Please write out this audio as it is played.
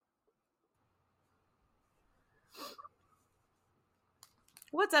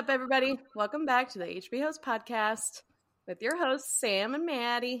What's up, everybody? Welcome back to the HB Host Podcast with your hosts, Sam and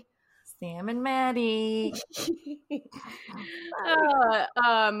Maddie. Sam and Maddie.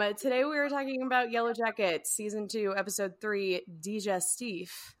 Today we were talking about Yellowjackets, Season 2, Episode 3,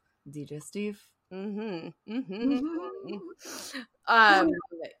 Digestif. Digestif.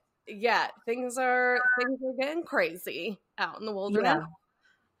 Yeah, things are getting crazy out in the wilderness.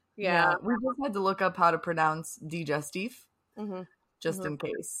 Yeah. We just had to look up how to pronounce Digestif, just in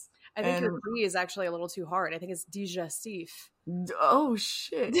case. I think your D is actually a little too hard. I think it's Digestif. Oh,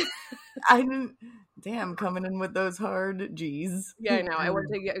 shit. I didn't... Damn, coming in with those hard G's. Yeah, I know. I went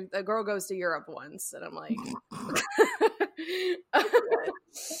to... A girl goes to Europe once, and I'm like...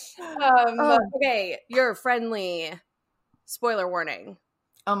 Okay, you're friendly. Spoiler warning.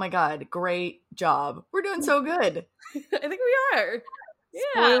 Oh my god, great job. We're doing so good. I think we are.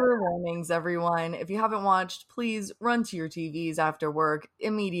 Yeah. Spoiler warnings, everyone. If you haven't watched, please run to your TVs after work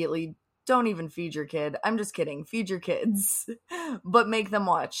immediately. Don't even feed your kid. I'm just kidding. Feed your kids. But make them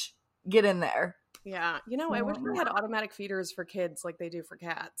watch. Get in there. Yeah. You know, I wish we had automatic feeders for kids like they do for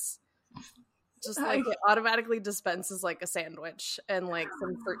cats. Just like it automatically dispenses like a sandwich and like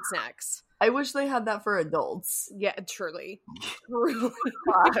some fruit snacks. I wish they had that for adults. Yeah, truly.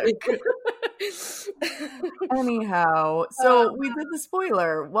 Anyhow, so we did the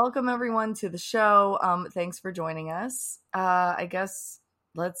spoiler. Welcome everyone to the show. Thanks for joining us. I guess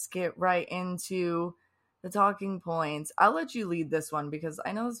let's get right into the talking points. I'll let you lead this one because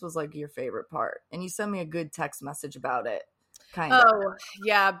I know this was like your favorite part, and you sent me a good text message about it. Kind of. Oh,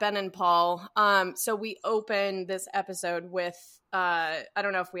 yeah, Ben and Paul. So we open this episode with I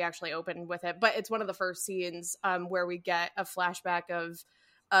don't know if we actually opened with it, but it's one of the first scenes where we get a flashback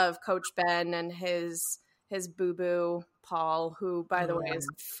of Coach Ben and his boo-boo Paul, who, by the way, is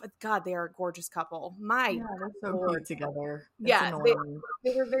God, they are a gorgeous couple. They're so cute together. It's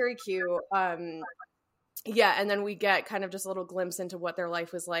they were very cute. Yeah, and then we get kind of just a little glimpse into what their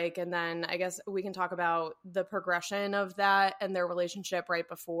life was like, and then I guess we can talk about the progression of that and their relationship right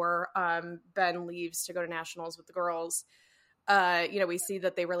before Ben leaves to go to nationals with the girls. We see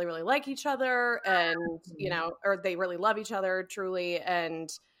that they really, really like each other, and or they really love each other truly, and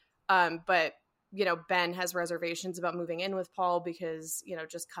but Ben has reservations about moving in with Paul because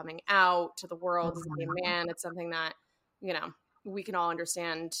just coming out to the world as a gay man, it's something that we can all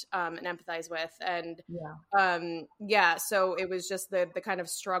understand and empathize with. And so it was just the kind of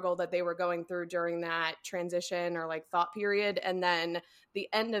struggle that they were going through during that transition or like thought period. And then the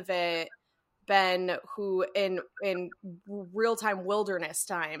end of it, Ben, who in real-time wilderness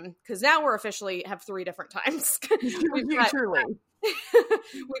time, because now we're officially have 3 different times. We've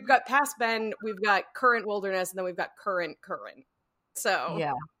got past Ben, we've got current wilderness, and then we've got current.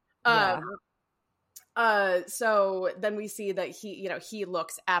 So so then we see that he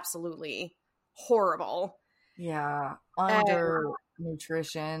looks absolutely horrible. Yeah,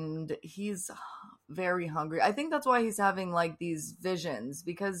 undernutritioned. He's very hungry. I think that's why he's having like these visions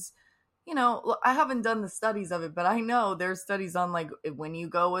because, I haven't done the studies of it, but I know there's studies on like when you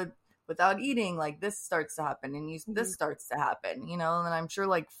go without eating, like this starts to happen and this starts to happen, and I'm sure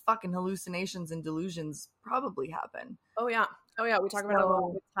like fucking hallucinations and delusions probably happen. Oh yeah. We talk about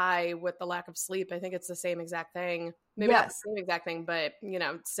it with Ty with the lack of sleep. I think it's the same exact thing. Maybe not the same exact thing, but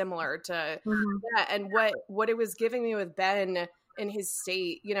similar to that. And what it was giving me with Ben in his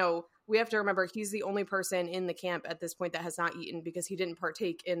state, we have to remember he's the only person in the camp at this point that has not eaten because he didn't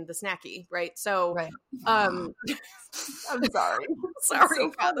partake in the snacky, right? So, I'm sorry. Sorry,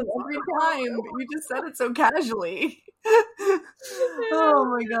 so every time you just said it so casually. Oh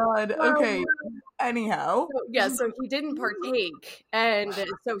my god. Okay. Anyhow, so he didn't partake, and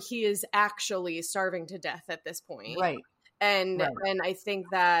so he is actually starving to death at this point, right? And I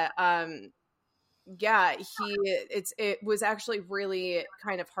think that it was actually really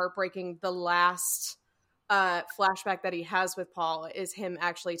kind of heartbreaking. The last flashback that he has with Paul is him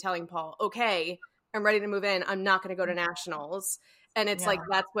actually telling Paul, "Okay, I'm ready to move in. I'm not going to go to nationals." And it's like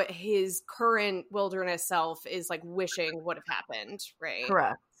that's what his current wilderness self is like wishing would have happened, right?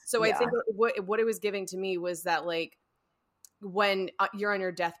 Correct. So I think what it was giving to me was that like when you're on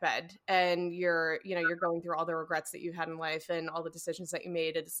your deathbed and you're going through all the regrets that you had in life and all the decisions that you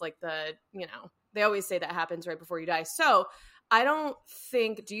made, it's like they always say that happens right before you die. So do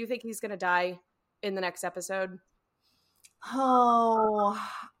you think he's going to die in the next episode? Oh,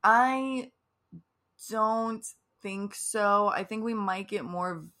 I don't think so. I think we might get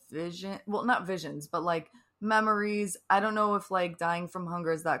more not visions, but like memories. I don't know if like dying from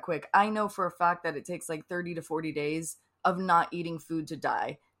hunger is that quick. I know for a fact that it takes like 30 to 40 days of not eating food to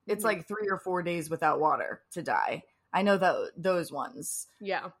die. It's like 3 or 4 days without water to die. I know that those ones.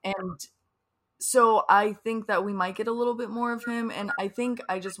 Yeah. And so I think that we might get a little bit more of him. And I think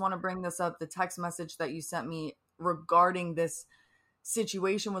I just want to bring this up. The text message that you sent me regarding this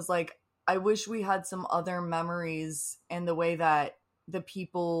situation was like, I wish we had some other memories and the way that the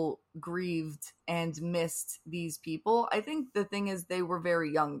people grieved and missed these people. I think the thing is they were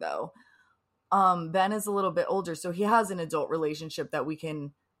very young though. Ben is a little bit older, so he has an adult relationship that we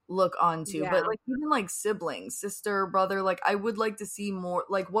can look onto. Yeah. But like even like siblings, sister, brother, like I would like to see more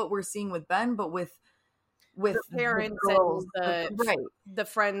like what we're seeing with Ben, but with the parents the girls, and the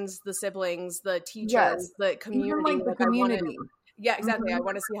friends, the siblings, the teachers, the community. Even like the community. Yeah, exactly. I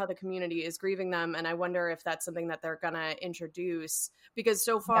want to see how the community is grieving them, and I wonder if that's something that they're gonna introduce, because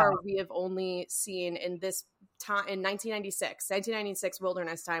so far we have only seen in this time in 1996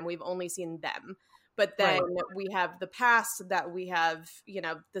 wilderness time, we've only seen them. But then we have the past that we have, you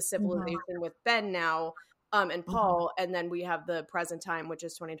know, the civilization with Ben now, and Paul, and then we have the present time, which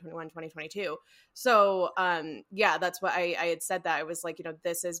is 2021, 2022. So, yeah, that's what I had said that. I was like, you know,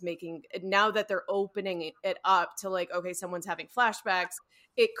 this is making, now that they're opening it up to like, okay, someone's having flashbacks,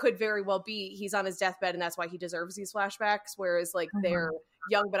 it could very well be he's on his deathbed and that's why he deserves these flashbacks, whereas like they're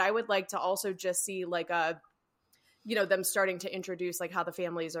young. But I would like to also just see like you know, them starting to introduce like how the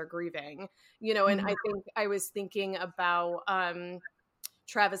families are grieving, you know, and I think I was thinking about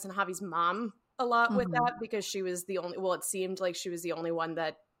Travis and Javi's mom a lot with that, because she was the only, well, it seemed like she was the only one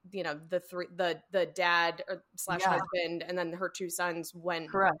that, you know, the dad slash husband and then her two sons went.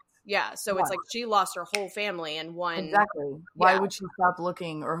 Correct. Yeah. So it's like she lost her whole family in one. Exactly. Why would she stop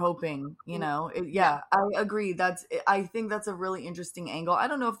looking or hoping, you know? I agree. I think that's a really interesting angle. I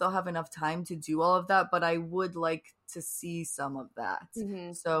don't know if they'll have enough time to do all of that, but I would like to see some of that.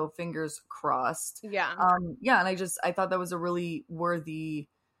 So fingers crossed. Yeah. And I thought that was a really worthy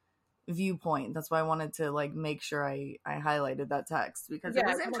viewpoint. That's why I wanted to like make sure I highlighted that text, because it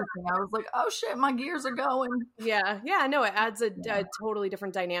was interesting. I was like, oh shit, my gears are going. No, it adds a totally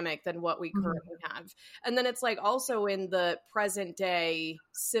different dynamic than what we currently have. And then it's like also in the present day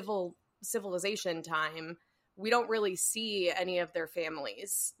civilization time, we don't really see any of their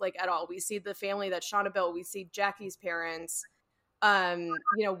families like at all. We see the family that Shauna built. We see Jackie's parents. You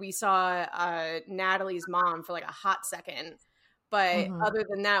know, we saw Natalie's mom for like a hot second. But other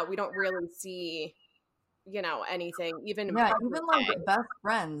than that, we don't really see, you know, anything. Even like best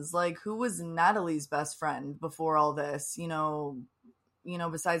friends. Like, who was Natalie's best friend before all this? You know,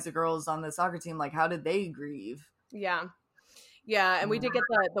 besides the girls on the soccer team, like, how did they grieve? Yeah, and we did get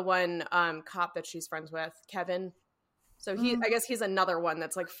the one cop that she's friends with, Kevin. So I guess he's another one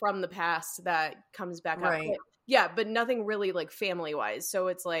that's like from the past that comes back up. Yeah, but nothing really like family wise. So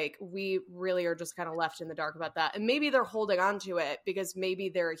it's like we really are just kind of left in the dark about that. And maybe they're holding on to it because maybe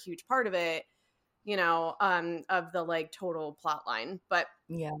they're a huge part of it, you know, of the like total plot line. But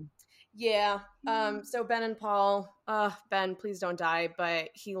so Ben and Paul, Ben, please don't die. But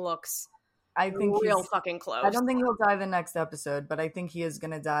he looks, I think, real fucking close. I don't think he'll die the next episode, but I think he is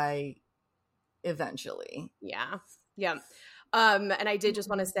going to die eventually. Yeah. And I did just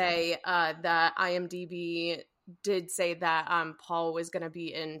want to say that IMDb did say that Paul was going to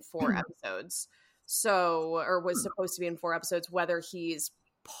be in 4 episodes. So, or was supposed to be in 4 episodes, whether he's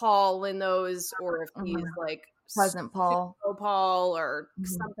Paul in those or if he's like present Paul or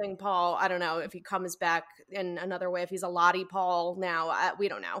something Paul. I don't know if he comes back in another way, if he's a Lottie Paul now. We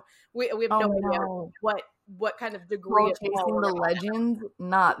don't know. We have no idea what kind of degree of chasing the legend.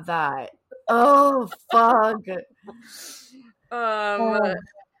 Not that. Oh fuck.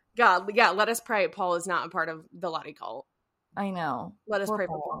 God, yeah, let us pray Paul is not a part of the Lottie cult. I know. Let us pray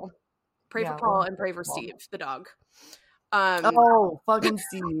for Paul. Pray for Paul and pray for Steve, the dog. Fucking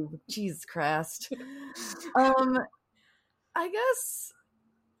Steve. Jesus Christ. I guess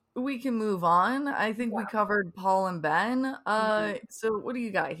we can move on. I think we covered Paul and Ben. So what do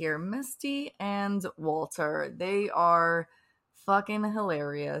you got here? Misty and Walter. They are fucking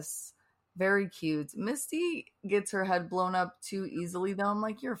hilarious. Very cute. Misty gets her head blown up too easily, though. I'm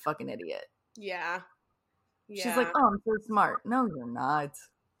like, you're a fucking idiot. Yeah. She's like, oh, I'm so smart. No, you're not.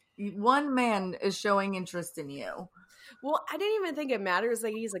 One man is showing interest in you. Well, I didn't even think it matters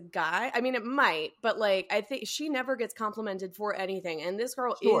that he's a guy. I mean, it might, but like, I think she never gets complimented for anything. And this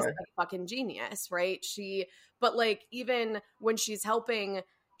girl is a fucking genius, right? But like, even when she's helping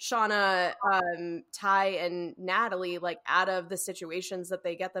Shauna, Ty, and Natalie, like, out of the situations that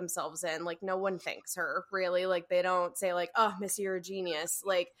they get themselves in, like, no one thanks her, really. Like, they don't say, like, oh, Missy, you're a genius,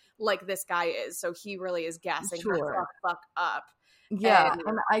 like this guy is. So he really is gassing her the fuck up. Yeah,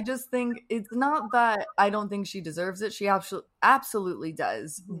 and I just think it's not that I don't think she deserves it. She absolutely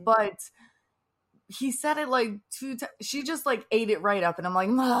does. But he said it like 2 times. She just like ate it right up, and I'm like,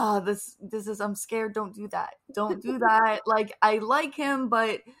 this is, I'm scared. Don't do that. Don't do that. Like, I like him,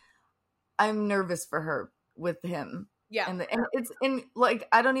 but I'm nervous for her with him. Yeah. And it's in, like,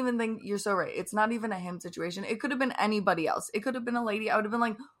 I don't even think, you're so right. It's not even a him situation. It could have been anybody else. It could have been a lady. I would have been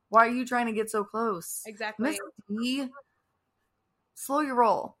like, why are you trying to get so close? Exactly. Misty, slow your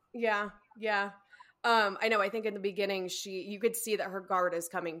roll. Yeah. Yeah. I know. I think in the beginning, you could see that her guard is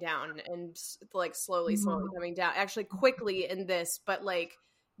coming down and like slowly coming down. Actually, quickly in this, but like,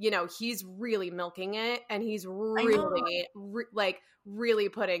 he's really milking it, and he's really really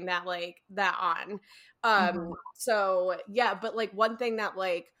putting that on. So yeah, but like one thing that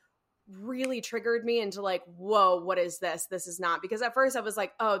like really triggered me into like, whoa, what is this? This is not, because at first I was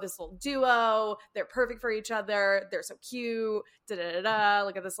like, oh, this little duo, they're perfect for each other, they're so cute,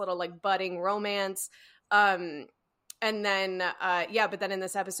 look at this little like budding romance. And then but then in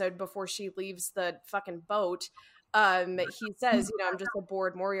this episode, before she leaves the fucking boat, he says, I'm just a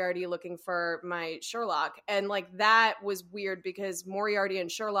bored Moriarty looking for my Sherlock. And like that was weird, because Moriarty and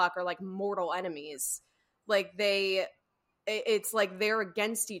Sherlock are like mortal enemies. Like it's like they're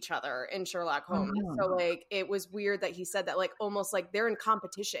against each other in Sherlock Holmes. So like it was weird that he said that, like almost like they're in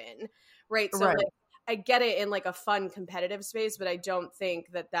competition, right? So like I get it in like a fun competitive space, but I don't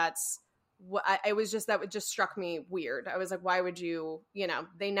think that that's what I was just, that would just struck me weird. I was like, why would you,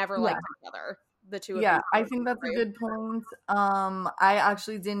 they never liked each other, the two of them. I think that's a good point. I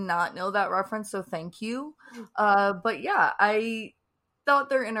actually did not know that reference, so thank you. But yeah, I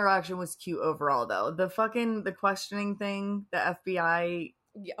thought their interaction was cute overall, though. The questioning thing, the FBI.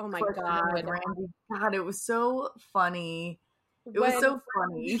 Oh my god, Randy. God, it was so funny. Was so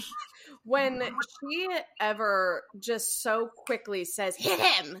funny when she ever just so quickly says, "Hit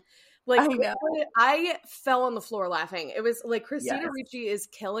him." Like, I fell on the floor laughing. It was like Christina Ricci is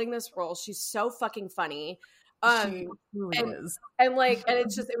killing this role. She's so fucking funny. She really is. And like, and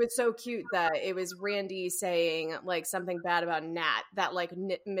it's just, it was so cute that it was Randy saying like something bad about Nat that like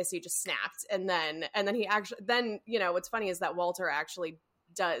Missy just snapped. And then he actually, what's funny is that Walter actually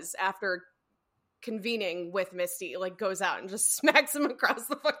does, after convening with Misty, like goes out and just smacks him across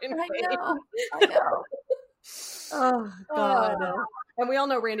the fucking face. I know. Oh God. And we all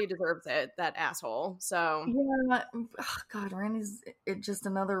know Randy deserves it, that asshole. So yeah, God, Randy's just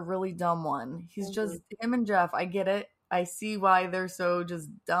another really dumb one. He's just, him and Jeff. I get it. I see why they're so just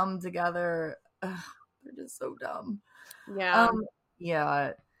dumb together. They're just so dumb. Yeah.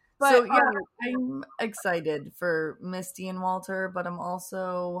 Yeah. But so yeah, I'm excited for Misty and Walter, but I'm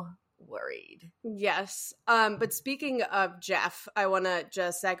also worried. Yes. But speaking of Jeff, I want to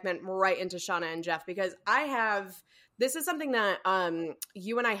just segment right into Shauna and Jeff, because this is something that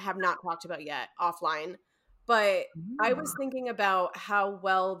you and I have not talked about yet offline, but I was thinking about how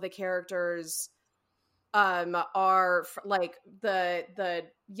well the characters are, like the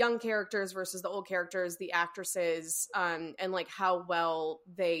young characters versus the old characters, the actresses, and like how well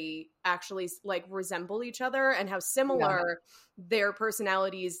they actually like resemble each other, and how similar their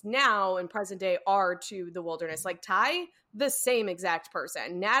personalities now in present day are to the Wilderness. Like Ty, the same exact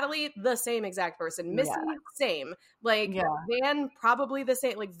person. Natalie, the same exact person. Missy, same. Like Van, probably the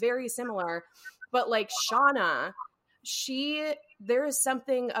same. Like very similar. But like Shauna, there is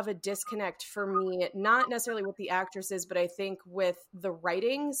something of a disconnect for me, not necessarily with the actresses, but I think with the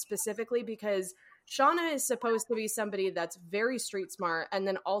writing specifically, because Shauna is supposed to be somebody that's very street smart, and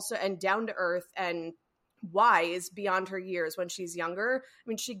then also, and down to earth and wise beyond her years when she's younger. I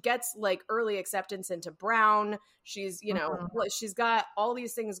mean, she gets like early acceptance into Brown. She's, she's got all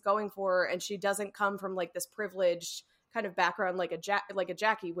these things going for her, and she doesn't come from like this privileged kind of background like a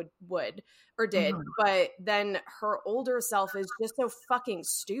Jackie would or did. But then her older self is just so fucking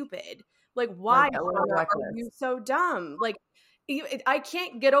stupid. Like, why are you so dumb? Like, I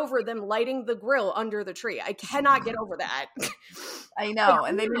can't get over them lighting the grill under the tree. I cannot get over that. I know.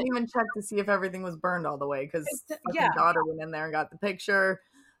 And they didn't even check to see if everything was burned all the way, because daughter went in there and got the picture.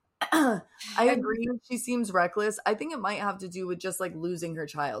 I agree. She seems reckless. I think it might have to do with just like losing her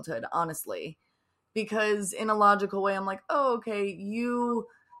childhood, honestly. Because in a logical way, I'm like, oh, okay, you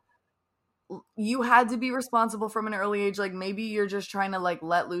had to be responsible from an early age. Like maybe you're just trying to like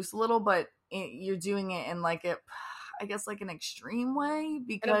let loose a little, but you're doing it in like I guess like an extreme way,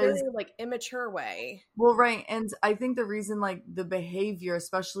 because in a very like immature way. Well, right. And I think the reason like the behavior,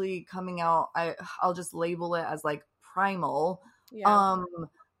 especially coming out, I'll just label it as like primal. Yeah.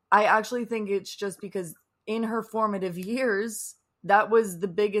 I actually think it's just because in her formative years, that was the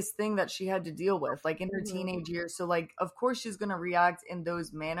biggest thing that she had to deal with, like in her teenage years. So like, of course she's going to react in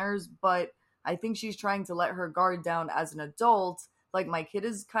those manners, but I think she's trying to let her guard down as an adult. Like, my kid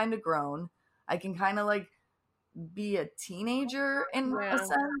is kind of grown. I can kind of like be a teenager in a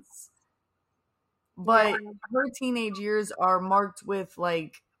sense. But her teenage years are marked with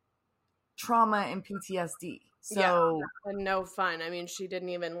like trauma and PTSD. So and no fun. I mean, she didn't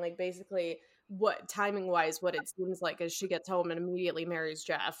even like basically what timing wise, what it seems like is she gets home and immediately marries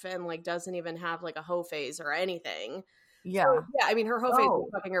Jeff and like doesn't even have like a hoe phase or anything. Yeah. So, yeah, I mean, her hoe phase was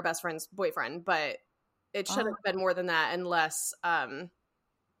fucking her best friend's boyfriend, but it should have been more than that and less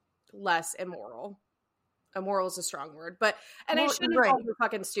immoral. Immoral is a strong word, but I shouldn't have called her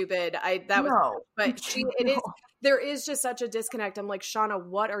fucking stupid. There is just such a disconnect. I'm like, Shauna,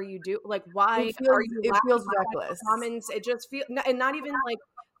 what are you doing? Like, why are you? It feels reckless. Comments. It just feels, and not even like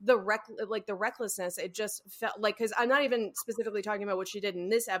the recklessness. It just felt like, because I'm not even specifically talking about what she did in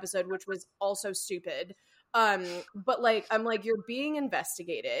this episode, which was also stupid. But like, I'm like, you're being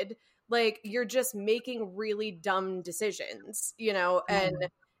investigated. Like, you're just making really dumb decisions, you know, and.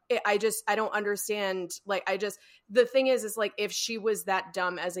 I don't understand. Like, the thing is like, if she was that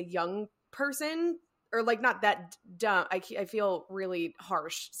dumb as a young person, or like not that dumb, I feel really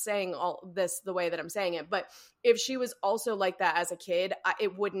harsh saying all this the way that I'm saying it, but if she was also like that as a kid, I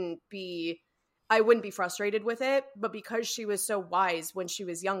wouldn't be frustrated with it. But because she was so wise when she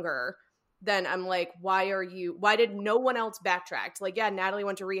was younger, then I'm like, why did no one else backtrack? Like, yeah, Natalie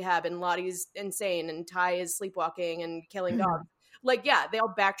went to rehab and Lottie's insane and Ty is sleepwalking and killing dogs. Like, yeah, they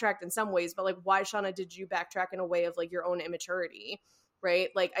all backtracked in some ways, but like, why, Shauna, did you backtrack in a way of like your own immaturity, right?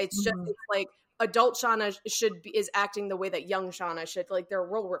 Like, it's just it's like adult Shauna is acting the way that young Shauna should. Like, they're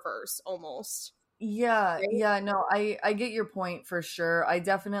role reverse almost. Yeah, right? Yeah, no, I get your point for sure. I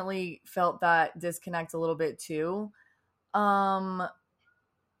definitely felt that disconnect a little bit too. I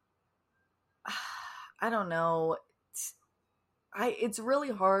don't know. It's really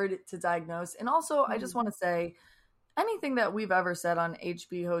hard to diagnose, and also I just want to say, anything that we've ever said on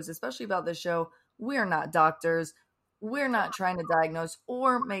HBHOs, especially about this show, we're not doctors. We're not trying to diagnose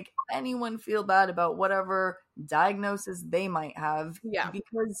or make anyone feel bad about whatever diagnosis they might have. Yeah.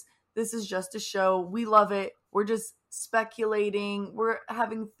 Because this is just a show. We love it. We're just speculating. We're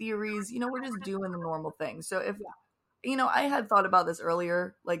having theories. You know, we're just doing the normal thing. So if, you know, I had thought about this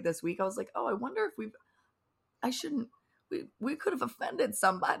earlier, like this week. I was like, oh, I wonder if we could have offended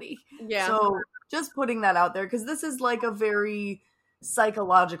somebody. Yeah. So just putting that out there, because this is like a very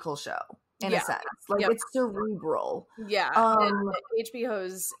psychological show in a sense. Like, it's cerebral. Yeah. And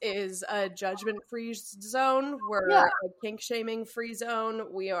HBO's is a judgment-free zone. We're a kink-shaming free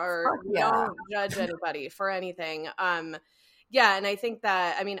zone. We don't judge anybody for anything. Yeah, and I think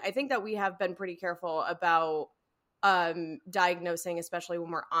that we have been pretty careful about diagnosing, especially when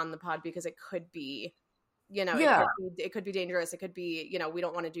we're on the pod, because it could be, you know, it could be dangerous. It could be, you know, we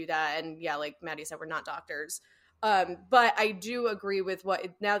don't want to do that. And yeah, like Maddie said, we're not doctors. But I do agree with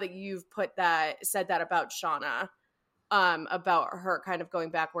now that you've said that about Shauna, about her kind of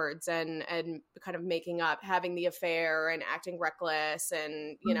going backwards and kind of making up, having the affair and acting reckless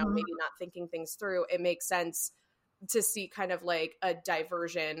and, you know, maybe not thinking things through. It makes sense to see kind of like a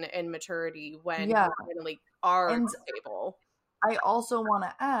diversion in maturity when you finally are stable. I also want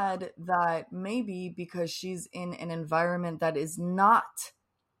to add that maybe because she's in an environment that is not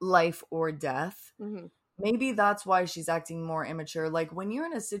life or death, maybe that's why she's acting more immature. Like, when you're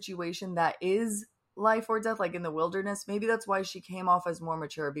in a situation that is life or death, like in the wilderness, maybe that's why she came off as more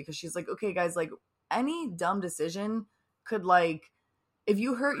mature, because she's like, okay, guys, like, any dumb decision could, like, if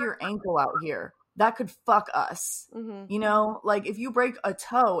you hurt your ankle out here, that could fuck us. You know, like, if you break a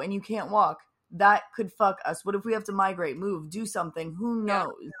toe and you can't walk, that could fuck us. What if we have to migrate, move, do something? Who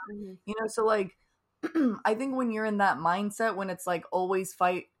knows? You know, so like, I think when you're in that mindset, when it's like always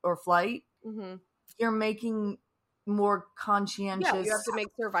fight or flight, you're making more conscientious. Yeah, you have to make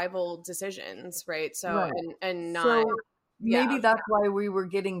survival decisions, right? So and not. So maybe that's why we were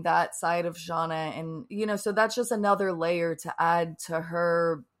getting that side of Shauna, and you know, so that's just another layer to add to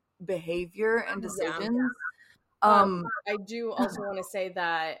her behavior and decisions. I do also want to say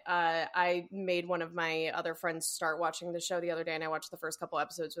that I made one of my other friends start watching the show the other day, and I watched the first couple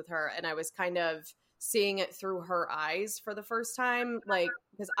episodes with her, and I was kind of seeing it through her eyes for the first time, like,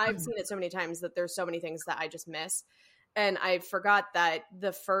 because I've seen it so many times that there's so many things that I just miss. And I forgot that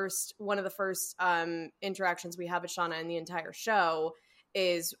one of the first interactions we have with Shauna in the entire show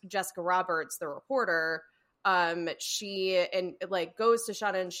is Jessica Roberts, the reporter. She goes to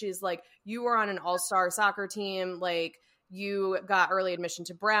Shauna and she's like, you were on an all-star soccer team, like, you got early admission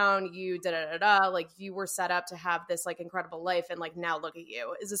to Brown, you like, you were set up to have this like incredible life, and like, now look at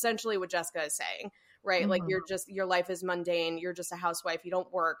you, is essentially what Jessica is saying, right? Like your life is mundane. You're just a housewife. You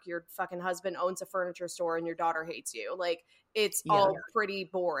don't work. Your fucking husband owns a furniture store and your daughter hates you. Like it's all pretty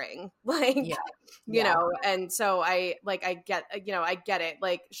boring. Like, you know, and so I get it.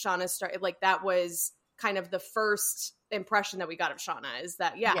 Like Shauna started, like that was kind of the first impression that we got of Shauna is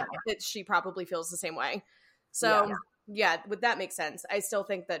that, that she probably feels the same way. So would that make sense? I still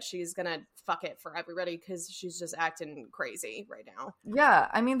think that she's gonna fuck it for everybody because she's just acting crazy right now. Yeah,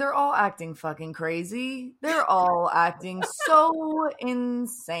 I mean, they're all acting fucking crazy. They're all acting so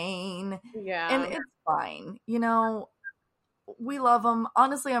insane. Yeah. And it's fine. You know, we love them.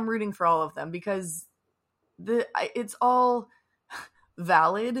 Honestly, I'm rooting for all of them because it's all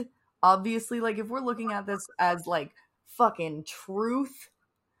valid. Obviously, like, if we're looking at this as, like, fucking truth,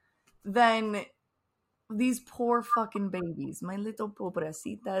 then these poor fucking babies, my little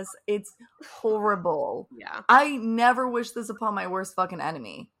pobrecitas, it's horrible. Yeah. I never wish this upon my worst fucking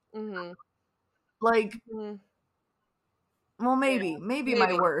enemy. Like, well, maybe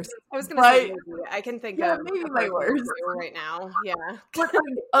my worst. I was gonna say maybe. I can think of maybe my worst right now. Yeah. But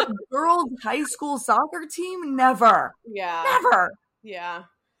like, a girls' high school soccer team? Never. Yeah. Never. Yeah.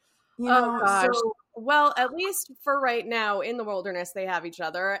 You know, gosh. so... Well, at least for right now in the wilderness, they have each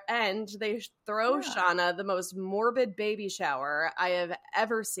other, and they throw Shauna the most morbid baby shower I have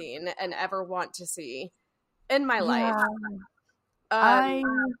ever seen and ever want to see in my life. I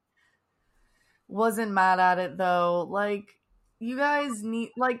wasn't mad at it though. Like, you guys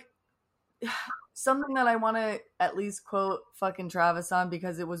need, like, something that I want to at least quote fucking Travis on,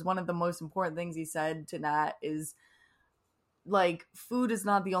 because it was one of the most important things he said to Nat, is like, food is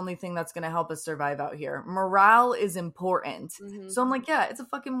not the only thing that's going to help us survive out here. Morale is important. So I'm like, yeah, it's a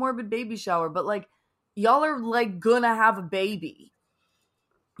fucking morbid baby shower, but like, y'all are like gonna have a baby.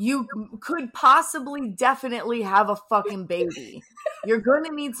 You could possibly definitely have a fucking baby. You're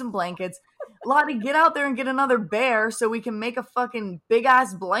gonna need some blankets. Lottie, get out there and get another bear so we can make a fucking big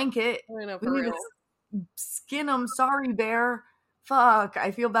ass blanket. I know, we for need real. to skin them. Sorry, bear. Fuck, I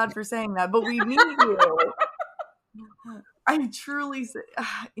feel bad for saying that, but we need you. I truly say,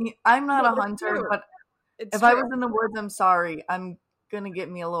 I'm not a hunter, but if I was in the woods, I'm sorry. I'm going to get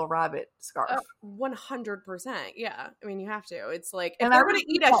me a little rabbit scarf. 100%. Yeah. I mean, you have to. It's like, if they're going to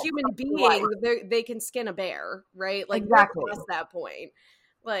eat a human being, they can skin a bear, right? Like, exactly. Past that point.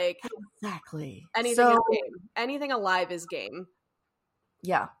 Like, exactly. Anything is game. Anything alive is game.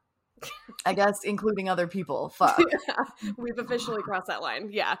 Yeah. I guess including other people. Fuck. Yeah, we've officially crossed that line.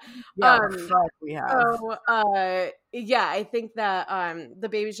 Yeah. Fuck, we have. So, I think that the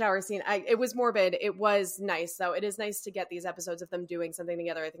baby shower scene, it was morbid. It was nice, though. It is nice to get these episodes of them doing something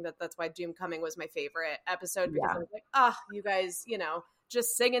together. I think that's why Doom Coming was my favorite episode, because I was like, you guys, you know,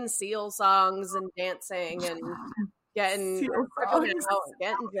 just singing seal songs and dancing and getting drunk.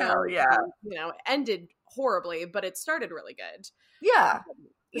 Yeah. You know, ended horribly, but it started really good. Yeah.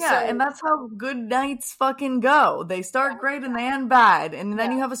 Yeah, and that's how good nights fucking go. They start great and they end bad, and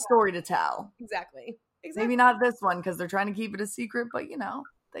then you have a story to tell. Exactly. Maybe not this one, because they're trying to keep it a secret, but, you know,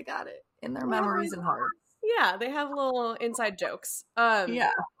 they got it in their memories and hearts. Yeah, they have little inside jokes.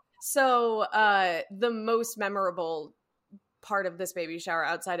 So the most memorable part of this baby shower,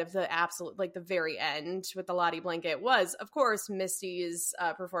 outside of the absolute, like, the very end with the Lottie blanket, was, of course, Misty's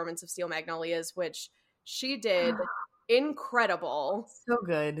performance of Steel Magnolias, which she did... incredible. So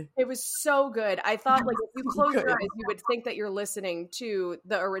good. It was so good. I thought, like, if you close your eyes, you would think that you're listening to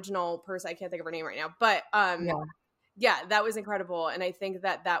the original person. I can't think of her name right now, but that was incredible. And I think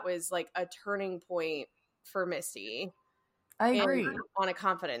that was like a turning point for Misty. I agree. On a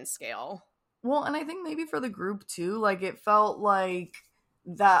confidence scale. Well, and I think maybe for the group too, like, it felt like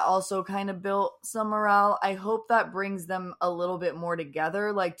that also kind of built some morale. I hope that brings them a little bit more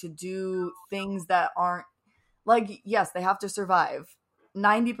together, like, to do things that aren't, like, yes, they have to survive.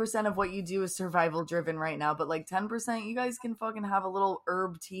 90% of what you do is survival driven right now, but like 10%, you guys can fucking have a little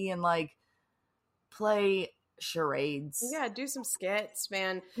herb tea and like play charades. Yeah, do some skits,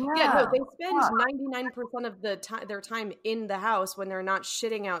 man. Yeah, no, they spend 99% of their time in the house when they're not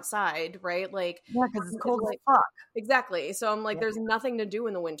shitting outside, right? Like, yeah, because it's cold as fuck. Exactly. So I'm like, there's nothing to do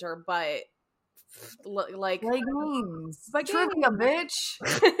in the winter, but like play games, trivia, bitch.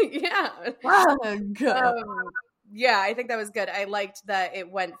 Yeah. I think that was good. I liked that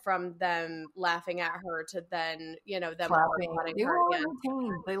it went from them laughing at her to then, you know, them clapping. They were her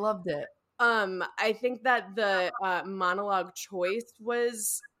entertained. They loved it. I think that the monologue choice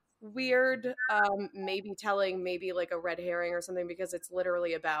was weird. Maybe telling like a red herring or something, because it's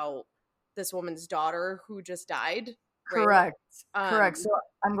literally about this woman's daughter who just died. Right? Correct. So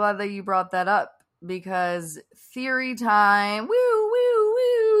I'm glad that you brought that up, because theory time. Woo, woo,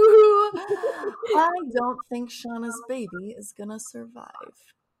 woo. I don't think Shauna's baby is gonna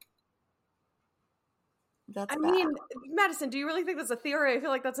survive. That's bad. mean, Madison, do you really think that's a theory? I feel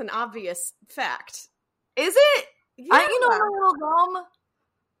like that's an obvious fact. Is it? Yeah. I'm a little dumb.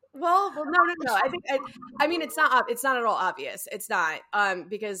 Well, no. I mean, it's not at all obvious. It's not,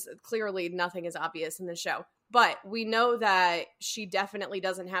 because clearly nothing is obvious in the show. But we know that she definitely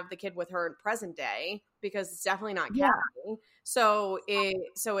doesn't have the kid with her in present day because it's definitely not Kathy. So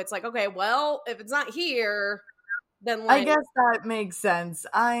it's like, okay, well, if it's not here, then I guess that makes sense.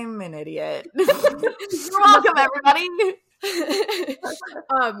 I'm an idiot. You're welcome, everybody.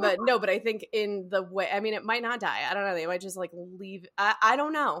 But I think in the way, I mean, it might not die. I don't know. They might just like leave. I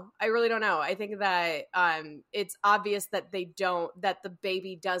don't know. I really don't know. I think that it's obvious that that the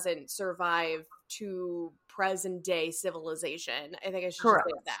baby doesn't survive to present day civilization. I think I should just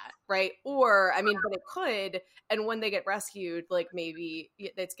say that, right? Or, I mean, but it could, and when they get rescued, like maybe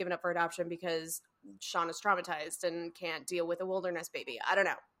it's given up for adoption because Shauna's traumatized and can't deal with a wilderness baby. I don't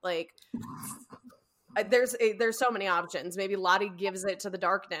know. Like, there's so many options. Maybe Lottie gives it to the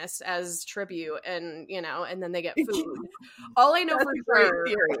darkness as tribute, and and then they get food. All I know for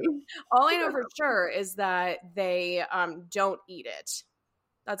sure is that they don't eat it.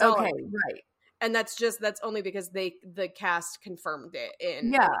 That's all. Okay, right. And that's only because the cast confirmed it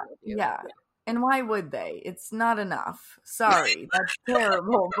in yeah. And why would they? It's not enough. Sorry, that's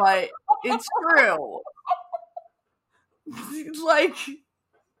terrible, but it's true. Like,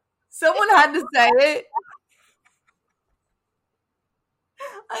 someone had to say it.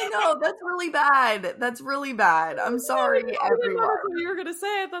 I know, that's really bad. That's really bad. I'm sorry, everyone. I didn't know that's what you were gonna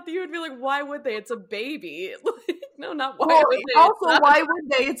say. I thought that you would be like, "Why would they? It's a baby." Like, no, not why would they. Also, why would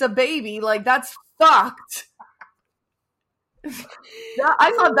they? It's a baby. Like, that's fucked.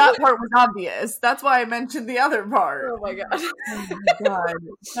 I thought that part was obvious. That's why I mentioned the other part. Oh my god. Oh my god.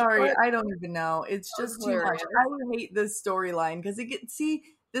 Sorry, I don't even know. It's just too much. I hate this storyline because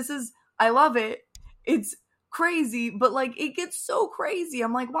I love it. It's crazy, but like it gets so crazy.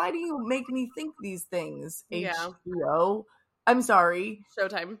 I'm like, why do you make me think these things? HBO. I'm sorry.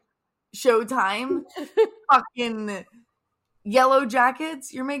 Showtime. Fucking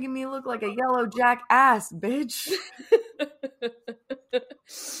Yellowjackets. You're making me look like a yellow jack ass, bitch.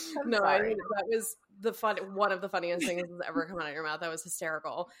 No, that was one of the funniest things that's ever come out of your mouth. That was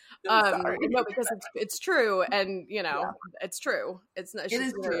hysterical. No, because it's true, and it's true. It's not. It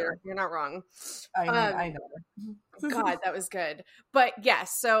is true. You're not wrong. I know. God, that was good. But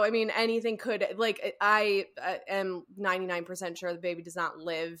yes, so I mean, anything could. Like, I am 99% sure the baby does not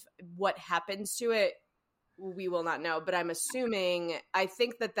live. What happens to it, we will not know. But I'm assuming. I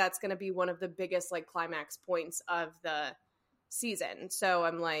think that that's going to be one of the biggest like climax points of the season. So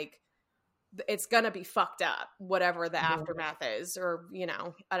I'm like, it's gonna be fucked up, whatever the aftermath is, or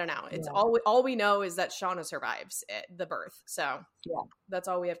I don't know. It's all we know is that Shauna survives the birth. So that's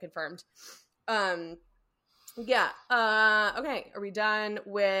all we have confirmed. Okay, are we done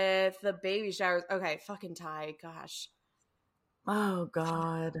with the baby showers? Okay, fucking Ty, gosh. Oh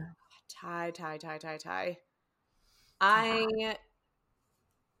god. Ty.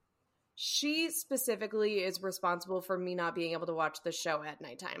 She specifically is responsible for me not being able to watch the show at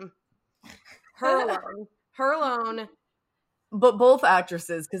nighttime. Her alone. But both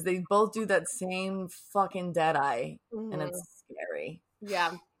actresses, because they both do that same fucking dead eye, and it's scary.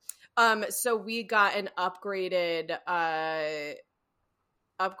 Yeah. So we got an upgraded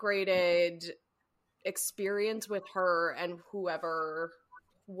experience with her and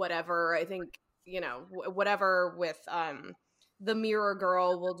whatever. I think whatever with the mirror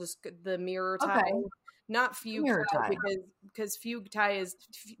girl. We'll just the mirror tie. Okay. Not fugue tie, because fugue tie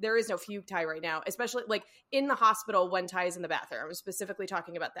there is no fugue tie right now, especially like in the hospital when Ty is in the bathroom. I'm specifically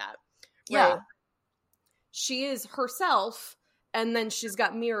talking about that. Yeah. Right? She is herself, and then she's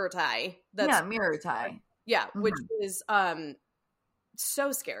got mirror tie. Mirror tie. Yeah, which is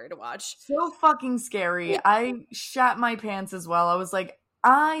so scary to watch. So fucking scary. Yeah. I shat my pants as well. I was like,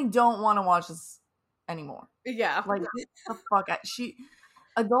 I don't want to watch this anymore. Yeah. Like, the fuck?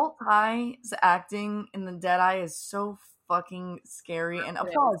 Adult Ty's acting in the dead eye is so fucking scary, and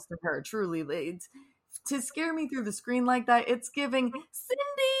applause to her, truly. To scare me through the screen like that, it's giving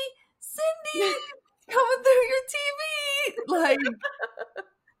Cindy coming through your TV. Like,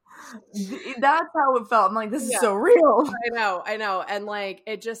 that's how it felt. I'm like, this is so real. I know. And like,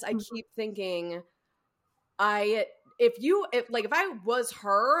 I keep thinking, if I was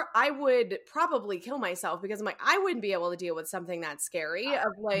her, I would probably kill myself, because I'm like, I wouldn't be able to deal with something that scary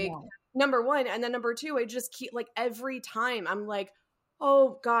of like, number one. And then number two, I just keep like every time I'm like,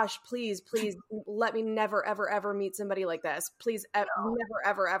 oh gosh, please let me never ever ever meet somebody like this. Please never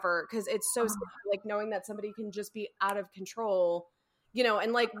ever ever, because it's so scary, like knowing that somebody can just be out of control,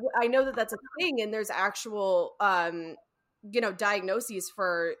 and like I know that that's a thing, and there's actual diagnoses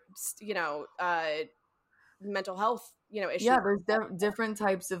for mental health issues. Yeah, there's different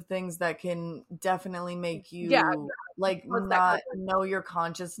types of things that can definitely make you Yeah. like What's not that? know your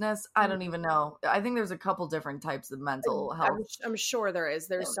consciousness. I don't even know. I think there's a couple different types of mental health. I'm sure there is.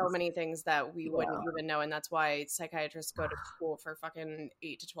 There's so things. many things that we Yeah. wouldn't even know, and that's why psychiatrists go to school for fucking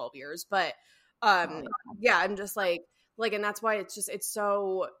 8 to 12 years. But yeah, I'm just like, and that's why it's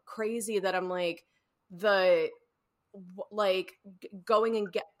so crazy that I'm like going and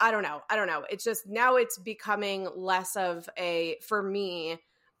get, I don't know. It's just, now it's becoming less of a, for me,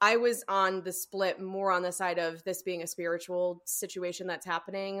 I was on the split more on the side of this being a spiritual situation that's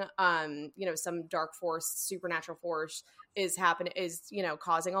happening. Some dark force, supernatural force is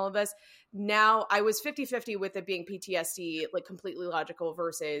causing all of this. Now I was 50-50 with it being PTSD, like completely logical,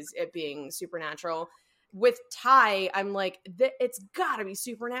 versus it being supernatural. With Ty, I'm like, it's gotta be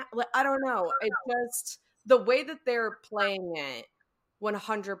supernatural. Like, I don't know. It just, the way that they're playing it,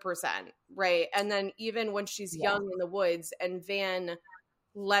 100%, right? And then even when she's young in the woods and Van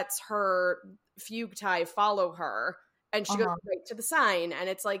lets her fugue Ty follow her, and she goes right to the sign, and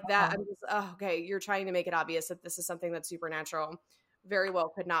it's like that. I'm just, okay, you're trying to make it obvious that this is something that's supernatural. Very well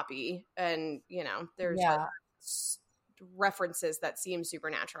could not be. And, there's references that seem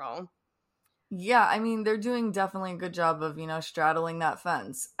supernatural. Yeah, I mean, they're doing definitely a good job of, straddling that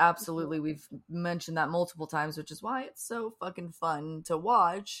fence. Absolutely. We've mentioned that multiple times, which is why it's so fucking fun to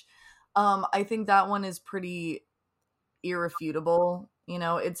watch. I think that one is pretty irrefutable.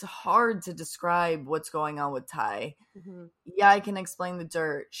 It's hard to describe what's going on with Ty. Mm-hmm. Yeah, I can explain the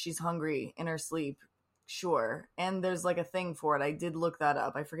dirt. She's hungry in her sleep. Sure. And there's like a thing for it. I did look that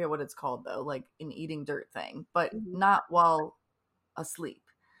up. I forget what it's called though, like an eating dirt thing, but not while asleep.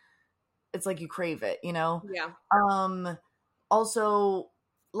 It's like you crave it, Yeah. Also,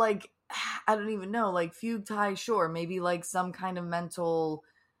 like, I don't even know, like fugue Ty, sure, maybe like some kind of mental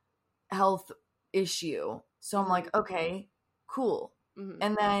health issue. So I'm like, okay, cool.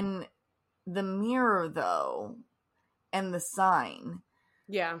 And then the mirror though, and the sign,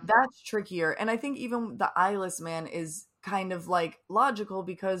 that's trickier. And I think even the eyeless man is kind of like logical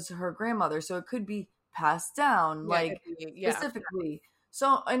because her grandmother, so it could be passed down, specifically.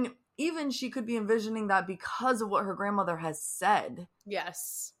 So, and even she could be envisioning that because of what her grandmother has said.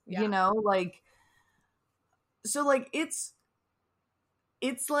 Yes. Yeah. So like it's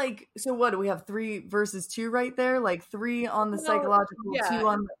like, so what do we have, 3 versus 2 right there? Like 3 on the psychological, 2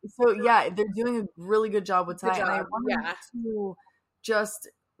 on so yeah, they're doing a really good job with Ty. And I wanted to just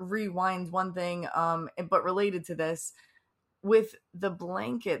rewind one thing, but related to this, with the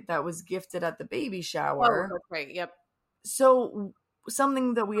blanket that was gifted at the baby shower. Oh, that's right. Yep. So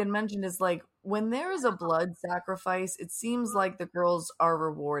something that we had mentioned is like, when there is a blood sacrifice, it seems like the girls are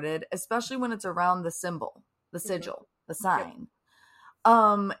rewarded, especially when it's around the symbol, the sigil, the sign.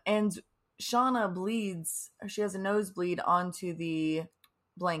 And Shauna bleeds, she has a nosebleed onto the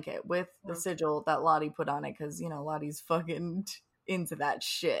blanket with the sigil that Lottie put on it, because Lottie's fucking into that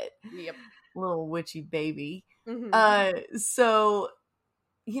shit. Yep. Little witchy baby. So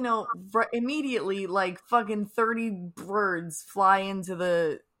immediately, like, fucking 30 birds fly into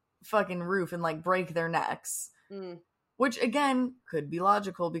the fucking roof and like break their necks. Which again could be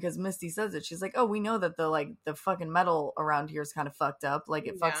logical because Misty says it. She's like, oh, we know that the fucking metal around here is kind of fucked up. Like,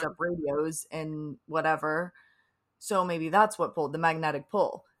 it fucks up radios and whatever. So maybe that's what pulled the magnetic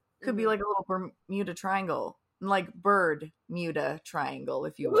pull. Could be like a little Bermuda Triangle. Like bird Muda Triangle,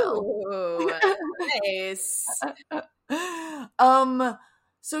 if you will. Ooh, nice.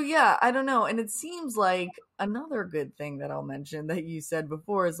 So yeah, I don't know. And it seems like another good thing that I'll mention that you said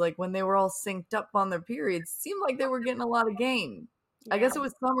before is like when they were all synced up on their periods, it seemed like they were getting a lot of game. I guess it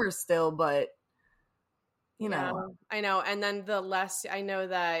was summer still, but you know. I know. And then the less, I know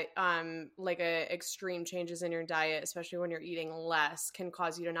that extreme changes in your diet, especially when you're eating less, can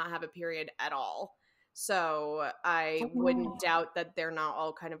cause you to not have a period at all. So I wouldn't doubt that they're not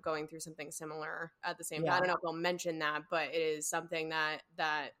all kind of going through something similar at the same time. I don't know if they'll mention that, but it is something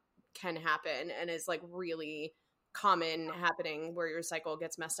that can happen and is like really common happening, where your cycle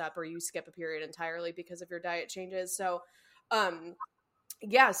gets messed up or you skip a period entirely because of your diet changes. So,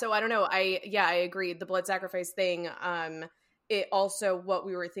 so I don't know. I agree. The blood sacrifice thing, it also, what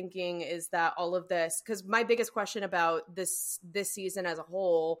we were thinking is that all of this, because my biggest question about this season as a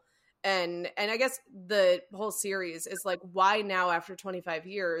whole, and I guess the whole series, is like, why now after 25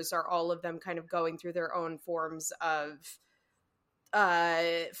 years are all of them kind of going through their own forms of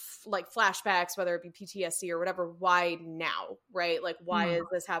like flashbacks, whether it be PTSD or whatever. Why now, right? Like, why is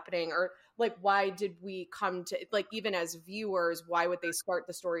this happening? Or like, why did we come to, like, even as viewers, why would they start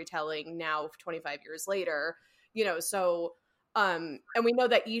the storytelling now 25 years later? You know, so and we know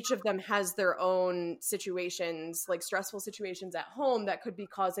that each of them has their own situations, like stressful situations at home that could be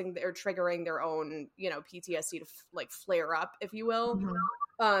causing or triggering their own, you know, PTSD to like flare up, if you will.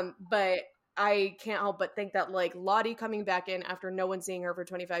 But I can't help but think that like Lottie coming back in after no one seeing her for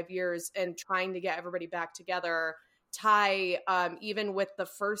 25 years and trying to get everybody back together. Ty, even with the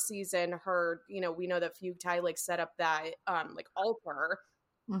first season, her, you know, we know that Fugue Ty like set up that like altar.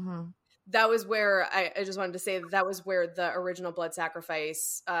 That was where I just wanted to say that was where the original blood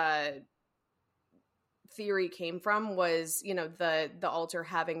sacrifice theory came from, was, you know, the altar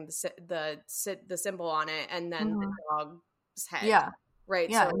having the symbol on it, and then the dog's head. Yeah. Right.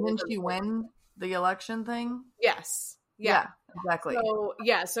 Yeah. So, and then she win the election thing. Yes. Yeah, exactly. So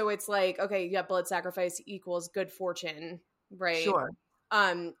yeah, so it's like, okay, yeah, blood sacrifice equals good fortune, right? Sure.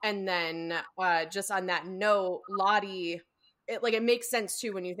 And then just on that note, Lottie, it makes sense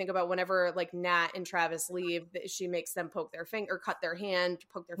too when you think about whenever like Nat and Travis leave, she makes them poke their finger, or cut their hand,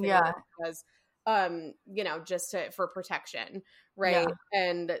 poke their finger, because you know, just for protection, right?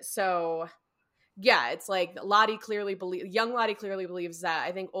 And so yeah, it's like young Lottie clearly believes that.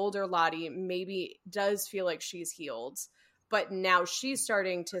 I think older Lottie maybe does feel like she's healed, but now she's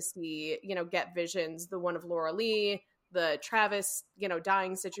starting to see, you know, get visions, the one of Laura Lee, the Travis, you know,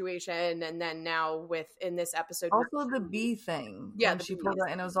 dying situation, and then now in this episode, also the bee thing. Yeah, she pulled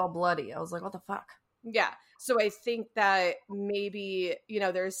out and it was all bloody. I was like, what the fuck? Yeah, so I think that maybe, you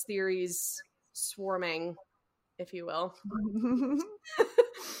know, there's theories swarming, if you will,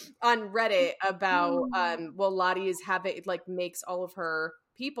 on Reddit about Lottie is makes all of her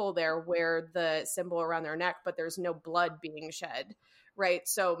people there wear the symbol around their neck, but there's no blood being shed, right?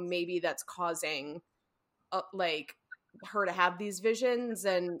 So maybe that's causing like her to have these visions,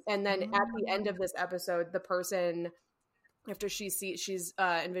 and then at the end of this episode, the person, after she's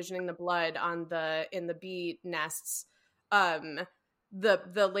envisioning the blood in the bee nests,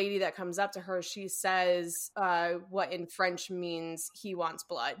 the lady that comes up to her, she says what in French means he wants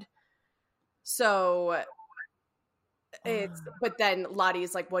blood. So but then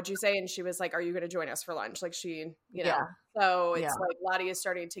Lottie's like, what'd you say? And she was like, are you going to join us for lunch? Like, she, you know, so it's like Lottie is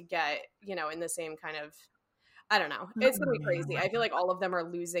starting to get, you know, in the same kind of, I don't know. It's going to be crazy. I feel like all of them are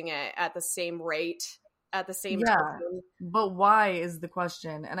losing it at the same rate, at the same time. But why is the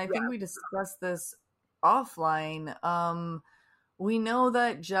question? And I think we discussed this offline. We know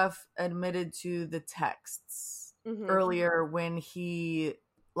that Jeff admitted to the texts earlier when he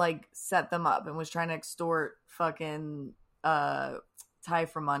like set them up and was trying to extort fucking Ty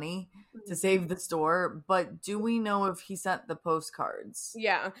for money to save the store. But do we know if he sent the postcards?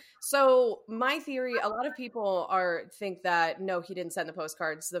 Yeah. So my theory, a lot of people think that no, he didn't send the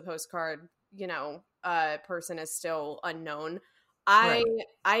postcards. The postcard, you know, person is still unknown. I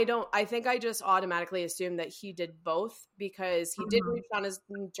think I just automatically assumed that he did both, because he did reach on his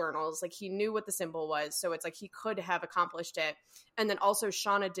journals. Like, he knew what the symbol was. So it's like he could have accomplished it. And then also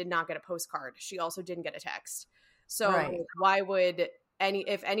Shauna did not get a postcard. She also didn't get a text. So why would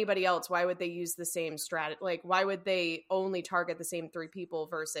if anybody else, why would they use the same strategy? Like, why would they only target the same 3 people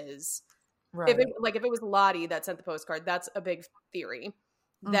versus if it was Lottie that sent the postcard? That's a big theory.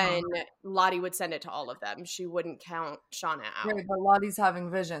 Then Lottie would send it to all of them. She wouldn't count Shauna out. Right, but Lottie's having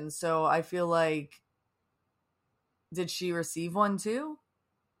visions, so I feel like, did she receive one too?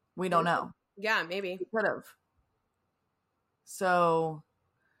 We don't know. Yeah, maybe. She could have. So,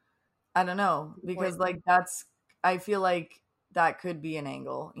 I don't know, because like I feel like that could be an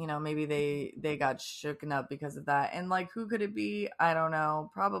angle. You know, maybe they got shooken up because of that. And like, who could it be? I don't know.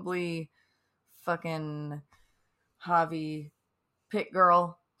 Probably fucking Javi. Pit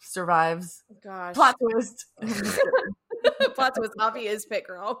girl survives. Gosh. Plot twist. Plot twist. Javi is Pit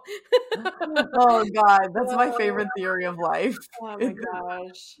girl. Oh God, that's my favorite theory of life. Oh my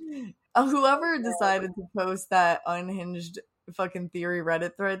gosh. Whoever decided to post that unhinged fucking theory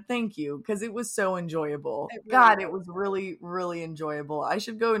Reddit thread, thank you, because it was so enjoyable. It was really, really enjoyable. I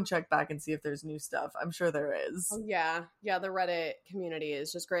should go and check back and see if there's new stuff. I'm sure there is. Oh, yeah. The Reddit community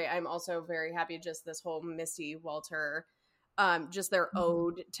is just great. I'm also very happy just this whole Misty Walter, just their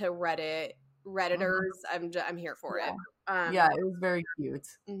ode to Redditors. I'm here for it. It was very cute.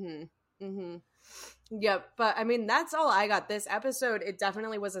 Yep. But I mean, that's all I got. This episode, it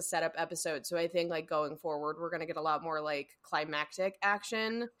definitely was a setup episode. So I think like going forward, we're going to get a lot more like climactic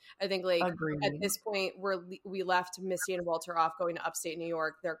action. I think like at this point we left Misty and Walter off going to upstate New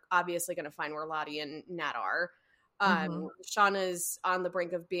York. They're obviously going to find where Lottie and Nat are. Shauna's on the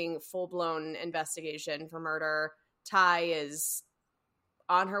brink of being full-blown investigation for murder. Ty is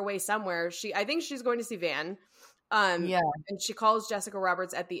on her way somewhere. I think she's going to see Van. And she calls Jessica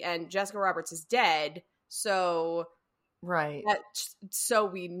Roberts at the end. Jessica Roberts is dead, so so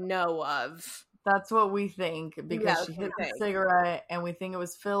we know of. That's what we think, because she hit the cigarette and we think it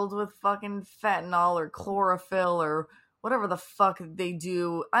was filled with fucking fentanyl or chlorophyll or whatever the fuck they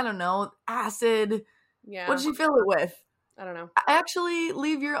do. I don't know. Acid. Yeah. What did she fill it with? I don't know. Actually,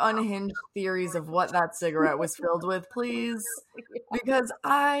 leave your unhinged theories of what that cigarette was filled with, please. Because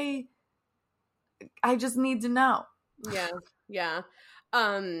I just need to know. Yeah.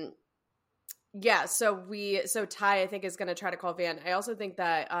 So Ty, I think, is going to try to call Van. I also think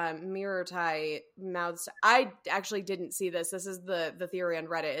that Mirror Ty mouths. I actually didn't see this. This is the theory on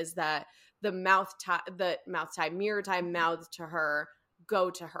Reddit, is that Mirror Ty mouthed to her,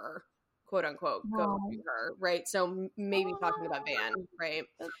 go to her, quote unquote, go to her, right? So maybe talking about Van, right?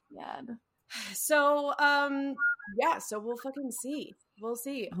 That's bad. So so we'll fucking see. We'll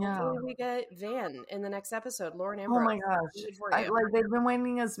see. Yeah. Hopefully we get Van in the next episode. Lauren Ambrose. Oh my gosh! They've been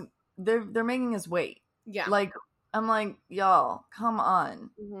waiting us. They're making us wait. Yeah. Like, I'm like, y'all, come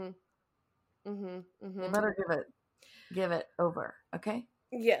on. You better give it over, okay?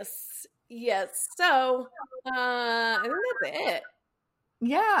 Yes. So, I think that's it.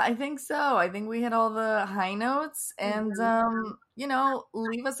 Yeah, I think so. I think we hit all the high notes, and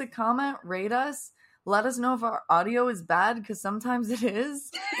leave us a comment, rate us, let us know if our audio is bad, because sometimes it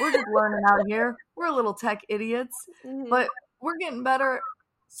is. We're just learning out here. We're little tech idiots, but we're getting better.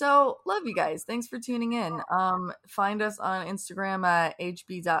 So, love you guys. Thanks for tuning in. Find us on Instagram at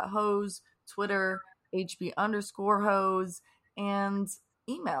hb.hose, Twitter, hb_hose, and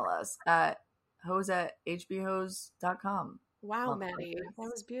email us at hose@hbhose.com. Wow, Maddie. That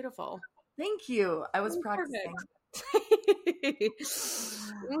was beautiful. Thank you. I was practicing.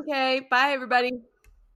 Okay. Bye, everybody.